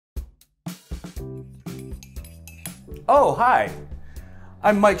Oh, hi!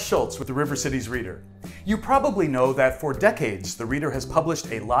 I'm Mike Schultz with the River Cities Reader. You probably know that for decades, the Reader has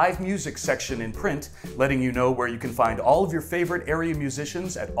published a live music section in print, letting you know where you can find all of your favorite area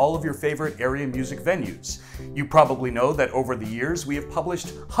musicians at all of your favorite area music venues. You probably know that over the years, we have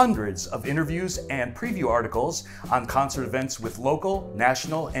published hundreds of interviews and preview articles on concert events with local,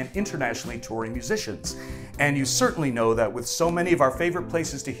 national, and internationally touring musicians. And you certainly know that with so many of our favorite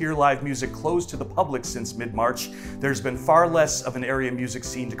places to hear live music closed to the public since mid-March, there's been far less of an area music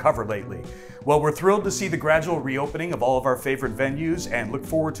scene to cover lately. Well, we're thrilled to see the gradual reopening of all of our favorite venues and look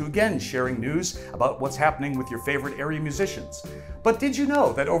forward to again sharing news about what's happening with your favorite area musicians. But did you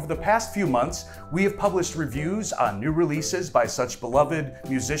know that over the past few months, we have published reviews on new releases by such beloved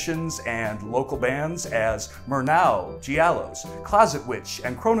musicians and local bands as Murnau, Giallos, Closet Witch,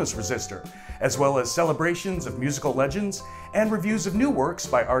 and Kronos Resistor, as well as celebrations of musical legends and reviews of new works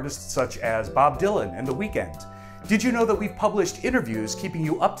by artists such as Bob Dylan and The Weeknd. Did you know that we've published interviews keeping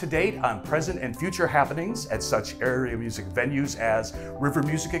you up to date on present and future happenings at such area music venues as River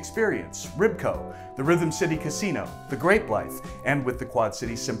Music Experience, Ribco, the Rhythm City Casino, the Great Blythe, and with the Quad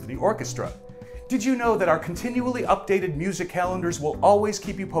City Symphony Orchestra? Did you know that our continually updated music calendars will always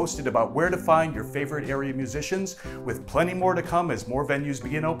keep you posted about where to find your favorite area musicians, with plenty more to come as more venues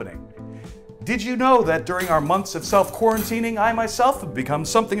begin opening? Did you know that during our months of self-quarantining, I myself have become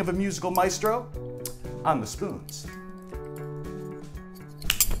something of a musical maestro? On the spoons.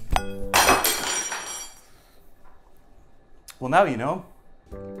 Well, now you know.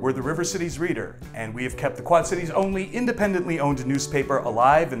 We're the River Cities Reader, and we have kept the Quad Cities' only independently owned newspaper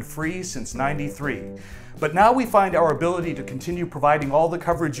alive and free since '93. But now we find our ability to continue providing all the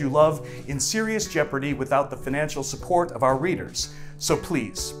coverage you love in serious jeopardy without the financial support of our readers. So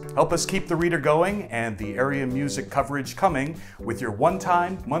please, help us keep the Reader going and the area music coverage coming with your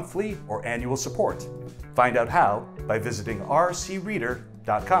one-time, monthly, or annual support. Find out how by visiting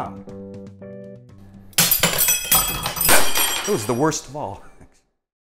rcreader.com. It was the worst of all.